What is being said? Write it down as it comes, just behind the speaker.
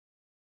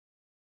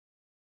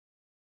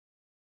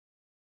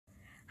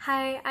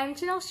Hi, I'm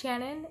Jonelle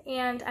Shannon,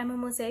 and I'm a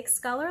Mosaic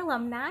Scholar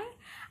alumni.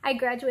 I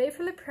graduated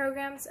from the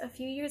programs a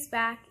few years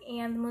back,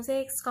 and the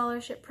Mosaic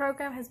Scholarship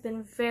program has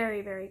been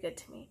very, very good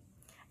to me.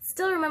 I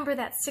still remember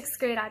that 6th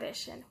grade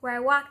audition where I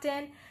walked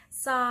in,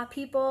 saw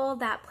people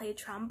that played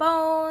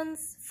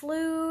trombones,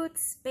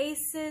 flutes,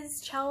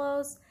 basses,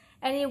 cellos,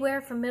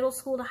 anywhere from middle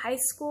school to high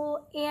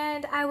school,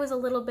 and I was a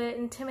little bit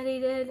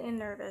intimidated and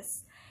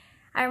nervous.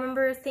 I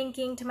remember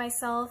thinking to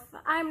myself,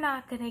 I'm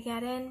not going to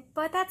get in,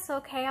 but that's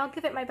okay, I'll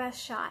give it my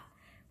best shot.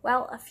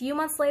 Well, a few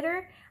months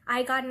later,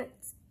 I got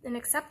an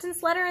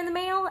acceptance letter in the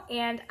mail,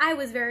 and I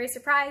was very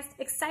surprised,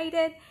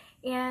 excited,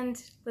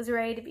 and was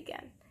ready to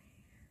begin.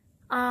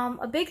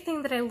 A big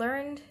thing that I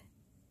learned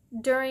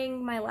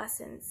during my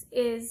lessons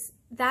is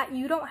that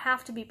you don't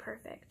have to be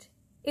perfect.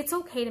 It's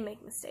okay to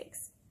make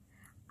mistakes.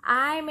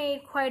 I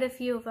made quite a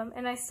few of them,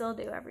 and I still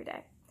do every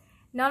day.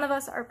 None of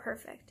us are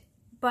perfect.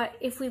 But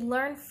if we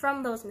learn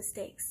from those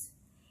mistakes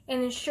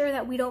and ensure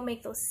that we don't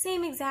make those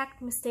same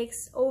exact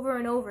mistakes over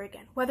and over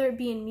again, whether it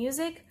be in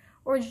music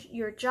or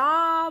your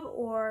job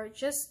or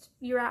just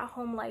your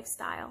at-home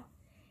lifestyle,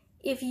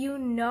 if you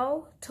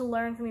know to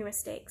learn from your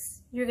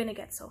mistakes, you're going to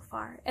get so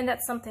far. And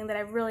that's something that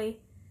I've really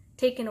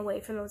taken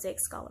away from the Mosaic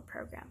Scholar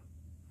program.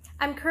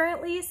 I'm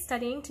currently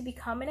studying to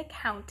become an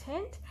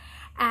accountant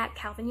at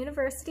Calvin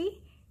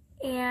University,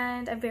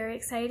 and I'm very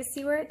excited to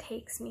see where it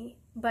takes me.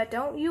 But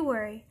don't you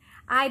worry.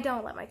 I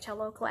don't let my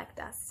cello collect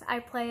dust. I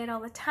play it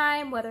all the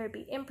time, whether it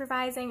be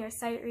improvising or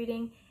sight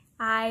reading.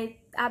 I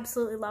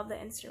absolutely love the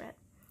instrument,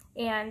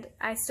 and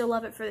I still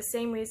love it for the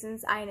same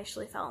reasons I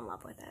initially fell in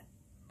love with it.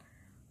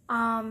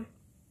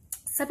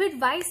 Some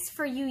advice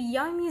for you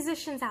young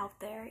musicians out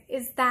there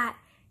is that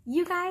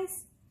you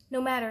guys,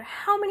 no matter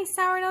how many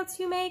sour notes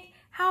you make,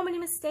 how many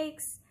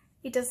mistakes,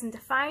 it doesn't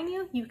define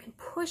you. You can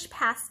push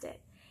past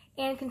it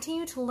and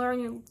continue to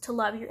learn to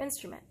love your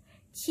instrument.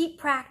 Keep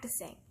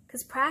practicing,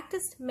 because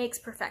practice makes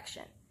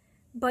perfection.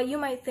 But you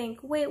might think,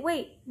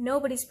 wait,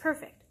 nobody's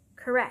perfect.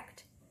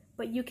 Correct.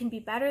 But you can be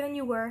better than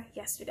you were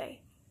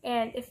yesterday.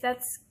 And if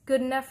that's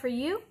good enough for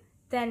you,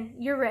 then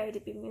you're ready to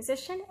be a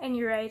musician and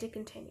you're ready to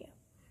continue.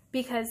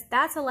 Because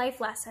that's a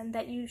life lesson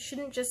that you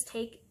shouldn't just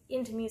take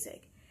into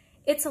music.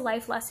 It's a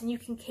life lesson you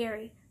can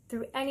carry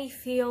through any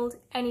field,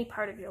 any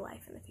part of your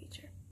life in the future.